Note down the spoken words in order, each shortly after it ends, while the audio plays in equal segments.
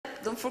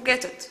don't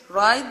forget it.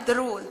 Write the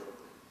rule.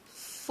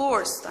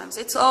 Force times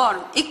its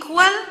arm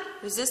equal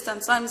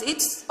resistance times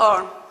its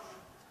arm.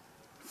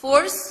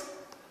 Force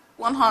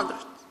 100.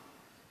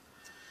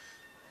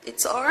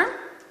 Its arm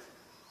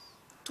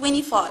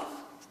 25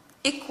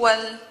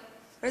 equal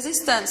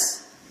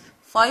resistance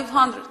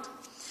 500.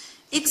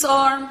 Its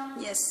arm,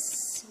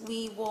 yes,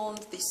 we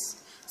want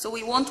this. So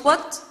we want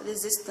what?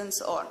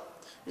 Resistance arm.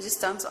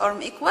 Resistance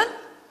arm equal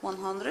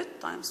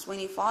 100 times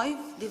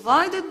 25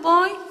 divided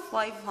by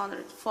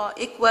 500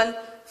 equal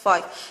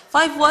 5.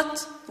 5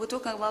 what? We're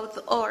talking about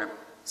the arm.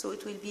 So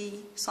it will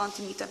be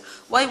centimeter.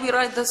 Why we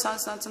write the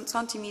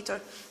centimeter?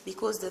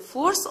 Because the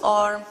force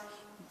arm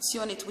is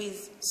unit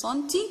with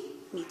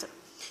centimeter.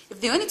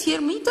 If the unit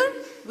here meter,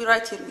 we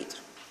write here meter.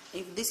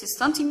 If this is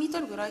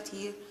centimeter, we write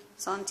here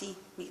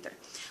centimeter.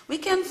 We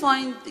can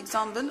find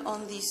example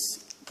on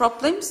these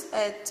problems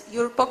at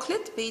your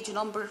booklet, page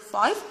number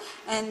 5,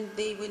 and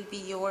they will be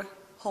your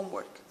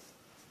homework.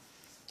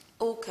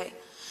 Okay.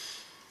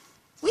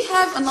 We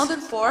have another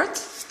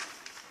part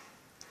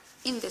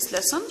in this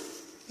lesson,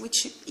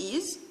 which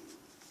is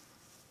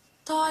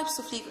types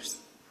of levers.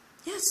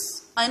 Yes,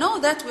 I know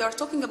that we are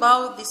talking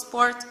about this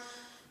part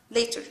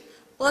later,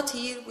 but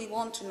here we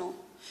want to know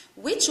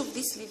which of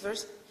these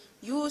levers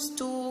used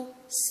to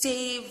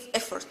save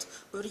effort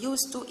or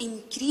used to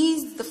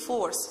increase the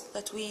force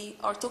that we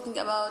are talking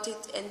about it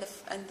in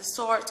the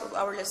start of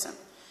our lesson.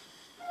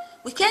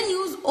 We can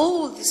use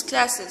all these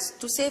classes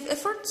to save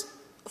effort?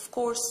 Of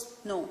course,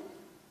 no.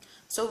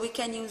 So we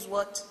can use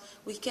what?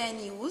 We can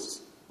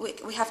use,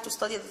 we have to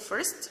study the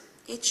first,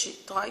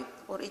 each type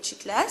or each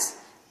class,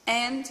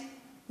 and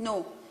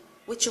know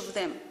which of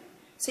them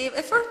save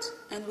effort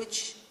and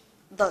which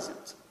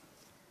doesn't.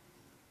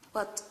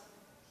 But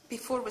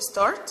before we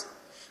start,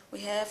 we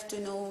have to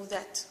know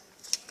that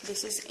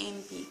this is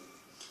MP.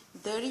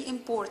 Very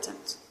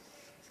important.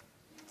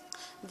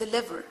 The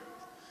lever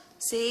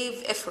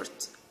save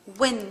effort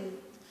when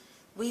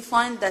we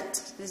find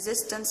that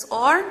resistance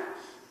arm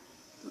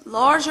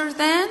larger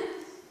than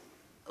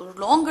or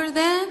longer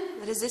than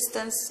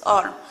resistance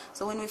arm.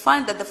 So when we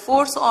find that the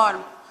force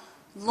arm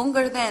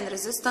longer than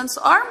resistance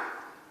arm,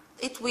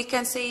 we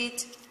can say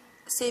it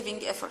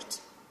saving effort.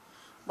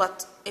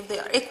 But if they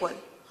are equal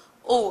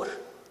or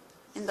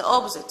in the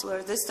opposite, where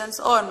resistance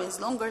arm is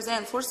longer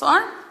than force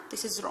arm,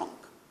 this is wrong.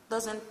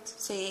 Doesn't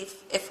save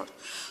effort.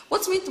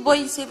 What's meant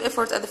by save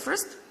effort at the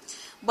first?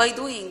 By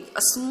doing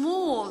a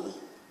small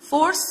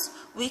force,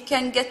 we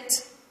can get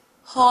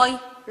high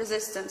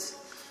resistance.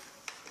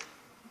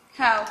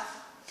 How?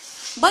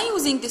 By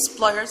using these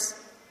pliers,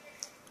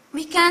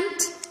 we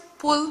can't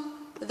pull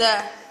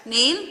the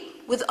nail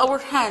with our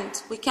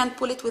hand. We can't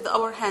pull it with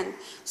our hand.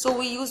 So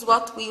we use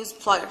what? We use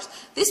pliers.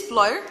 This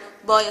plier,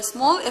 by a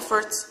small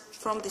effort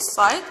from this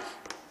side,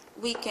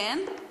 we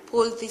can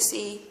pull this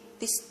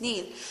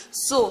nail.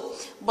 So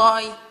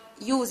by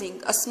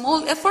using a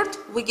small effort,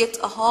 we get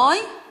a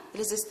high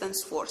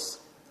resistance force.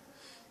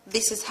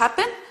 This is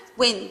happen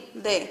when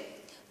the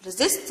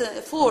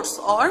force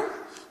arm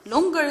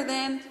longer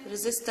than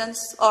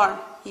resistance arm.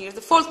 Here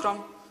the fulcrum,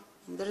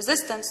 the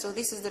resistance, so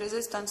this is the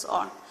resistance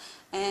arm.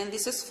 And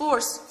this is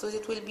force, so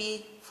it will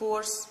be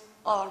force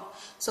arm.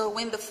 So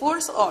when the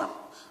force arm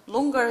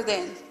longer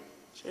than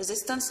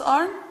resistance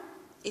arm,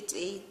 it's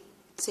a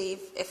save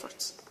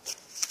effort.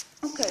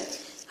 Okay.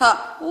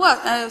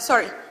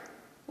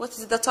 What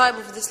is the type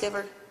of this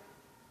lever?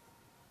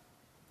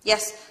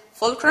 Yes,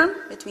 fulcrum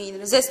between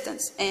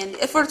resistance and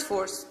effort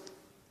force.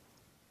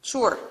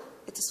 Sure,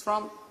 it is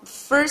from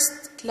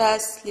first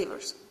class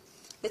levers.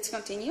 Let's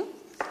continue.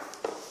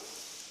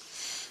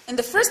 In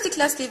the first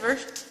class lever,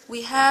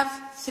 we have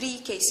 3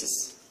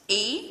 cases: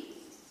 A,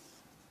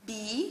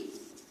 B,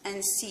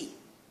 and C.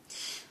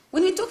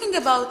 When we're talking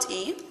about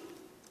A,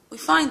 we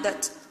find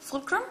that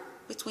fulcrum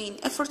between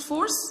effort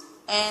force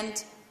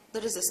and the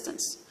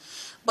resistance.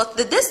 But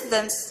the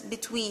distance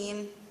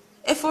between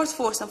effort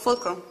force and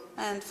fulcrum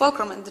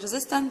and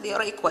resistance, they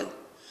are equal.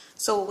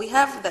 So we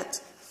have that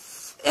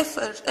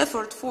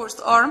effort force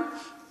arm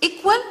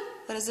equal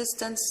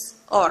resistance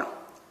arm.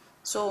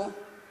 So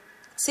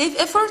save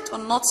effort or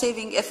not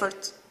saving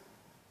effort?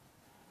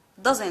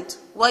 Doesn't.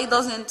 Why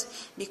doesn't?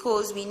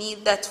 Because we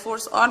need that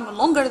force arm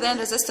longer than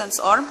resistance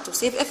arm to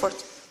save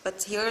effort.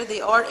 But here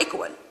they are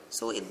equal.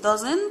 So it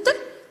doesn't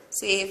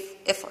save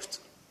effort.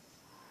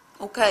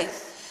 Okay.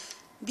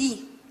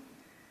 B.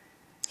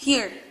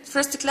 Here,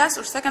 first class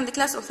or second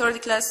class or third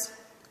class,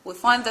 we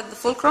find that the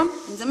fulcrum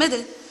in the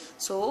middle.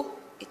 So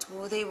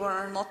they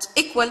were not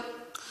equal.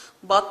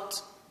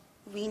 But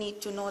we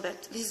need to know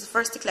that this is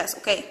first class.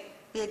 Okay,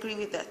 we agree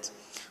with that.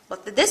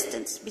 But the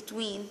distance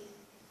between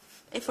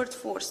effort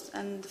force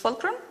and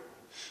fulcrum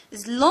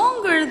is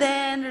longer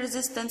than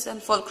resistance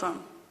and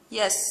fulcrum.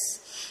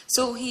 Yes.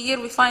 So here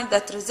we find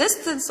that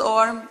resistance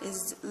arm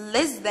is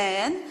less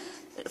than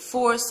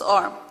force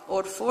arm,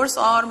 or force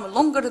arm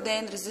longer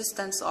than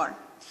resistance arm.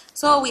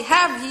 So we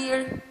have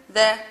here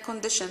the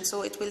condition.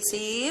 So it will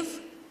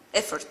save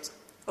effort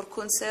or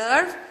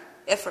conserve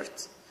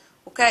effort.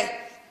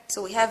 Okay.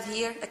 So we have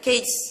here a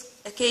case.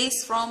 a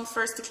case from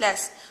first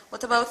class.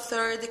 What about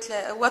third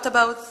class? What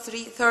about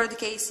third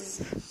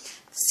cases?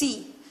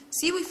 C.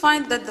 C, we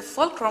find that the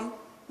fulcrum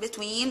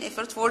between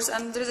effort, force,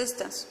 and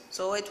resistance.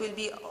 So it will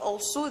be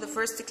also the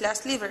first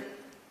class lever.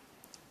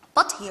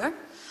 But here,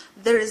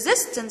 the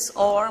resistance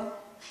arm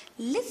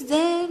less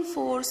than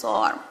force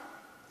arm.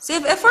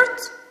 Save effort?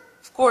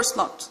 Of course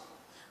not.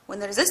 When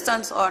the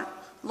resistance arm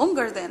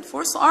longer than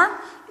force arm,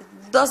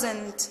 it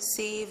doesn't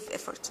save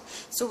effort.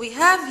 So we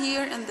have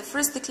here in the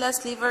first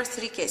class lever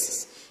 3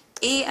 cases,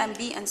 A and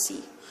B and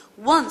C.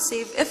 One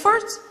save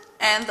effort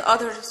and the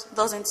others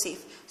doesn't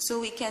save. So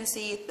we can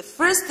say the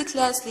first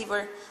class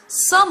lever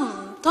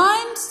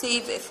sometimes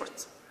save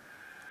effort.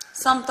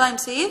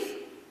 Sometimes save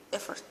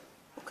effort.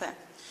 Okay.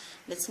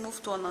 Let's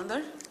move to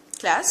another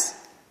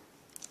class.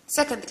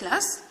 Second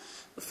class,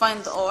 we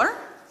find the R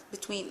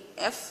between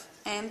F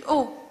and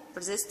O.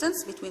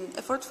 Resistance between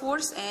effort,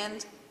 force,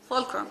 and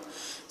fulcrum.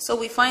 So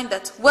we find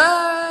that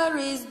where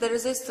is the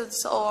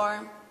resistance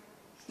arm?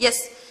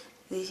 Yes,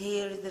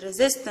 here is the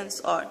resistance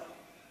arm.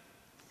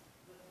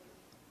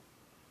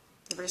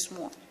 Very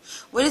small.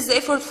 Where is the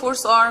effort,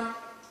 force arm?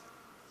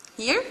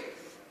 Here?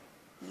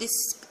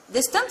 This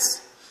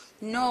distance?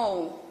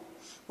 No.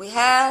 We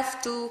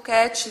have to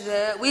catch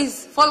with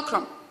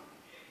fulcrum.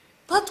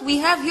 But we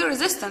have here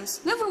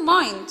resistance. Never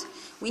mind.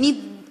 We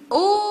need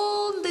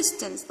all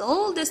distance, the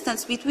whole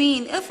distance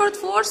between effort,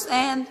 force,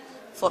 and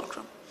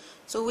fulcrum.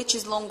 So which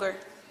is longer?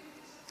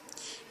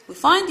 We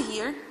find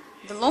here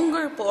the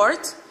longer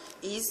part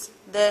is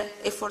the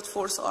effort,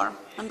 force arm,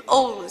 and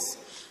always.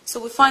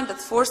 So we find that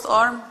force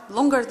arm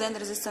longer than the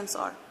resistance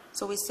arm.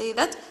 So we say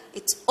that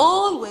it's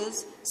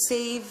always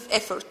save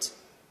effort.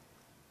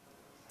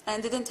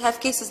 And didn't have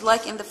cases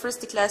like in the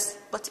first class,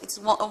 but it's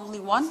only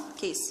one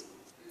case.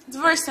 It's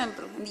very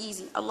simple and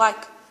easy. I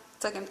like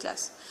second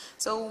class.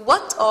 So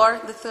what are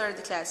the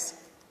third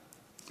class?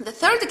 The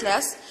third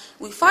class,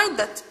 we find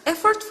that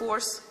effort,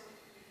 force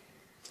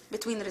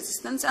between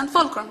resistance and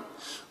fulcrum.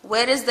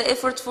 Where is the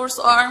effort, force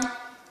arm?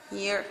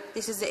 Here.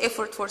 This is the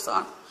effort, force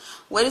arm.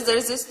 Where is the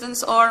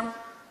resistance arm?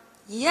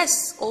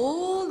 Yes,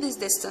 all this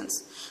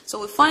distance.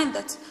 So we find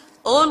that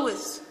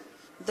always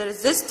the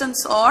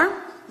resistance arm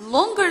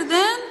longer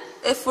than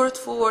effort,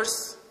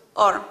 force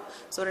arm.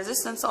 So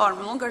resistance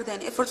arm longer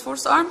than effort,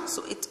 force arm.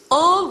 So it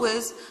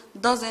always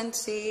doesn't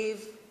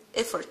save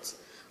effort.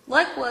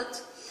 Like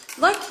what?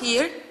 Like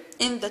here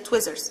in the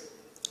tweezers.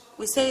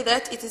 We say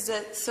that it is a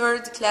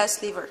third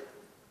class lever.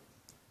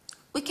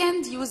 We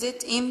can't use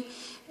it in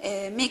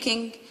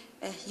making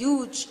a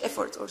huge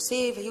effort or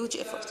save a huge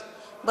effort.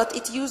 But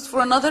it's used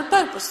for another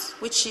purpose,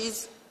 which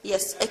is,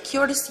 yes,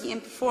 accuracy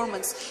and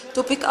performance.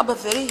 To pick up a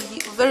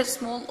very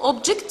small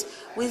object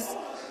with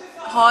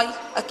high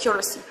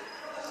accuracy.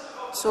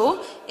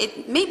 So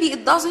maybe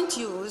it doesn't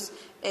use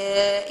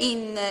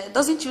in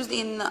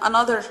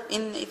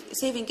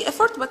saving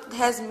effort, but it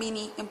has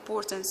many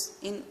importance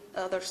in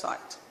other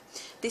side.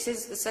 This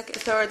is the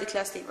third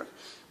class lever.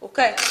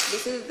 Okay,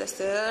 this is the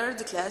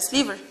third class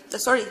lever. The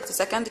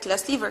second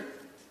class lever.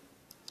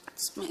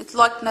 It's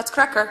like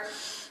nutcracker.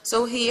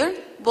 So here,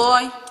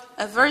 by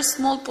a very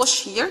small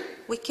push here,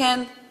 we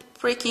can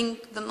breaking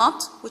the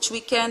nut, which we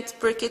can't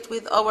break it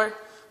with our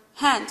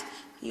hand.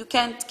 You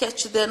can't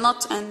catch the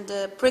nut and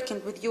break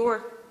it with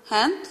your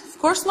hand, of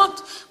course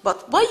not.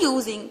 But by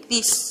using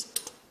this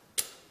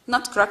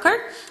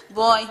nutcracker,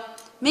 by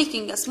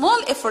making a small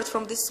effort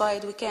from this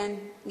side, we can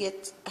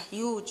get a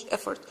huge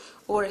effort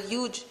or a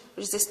huge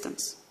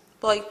resistance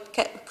by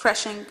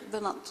crashing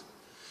the nut.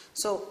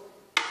 So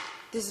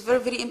this is a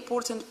very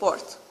important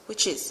part,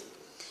 which is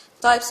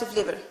types of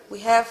lever. We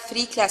have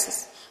 3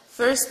 classes,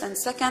 first and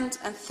second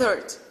and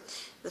third.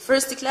 The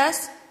first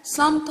class,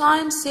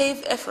 sometimes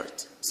save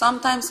effort.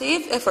 Sometimes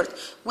save effort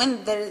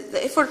when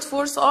the effort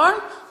force arm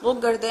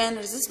longer than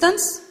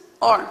resistance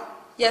arm.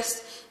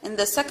 Yes, in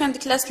the second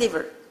class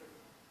lever,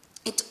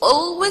 it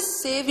always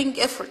saving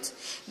effort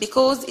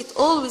because it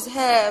always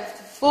have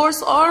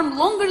force arm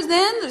longer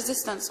than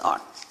resistance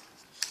arm.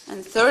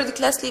 And third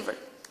class lever,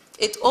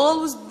 it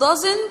always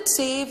doesn't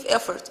save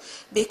effort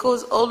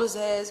because always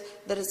has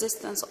the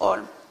resistance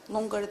arm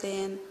longer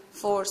than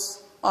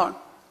force arm.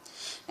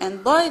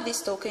 And by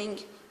this talking,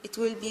 it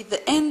will be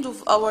the end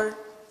of our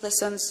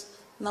lessons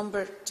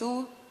number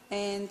 2,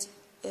 and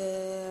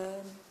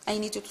I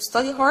need you to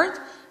study hard,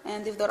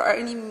 and if there are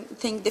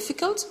anything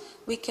difficult,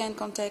 we can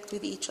contact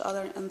with each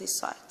other on this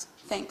site.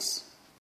 Thanks.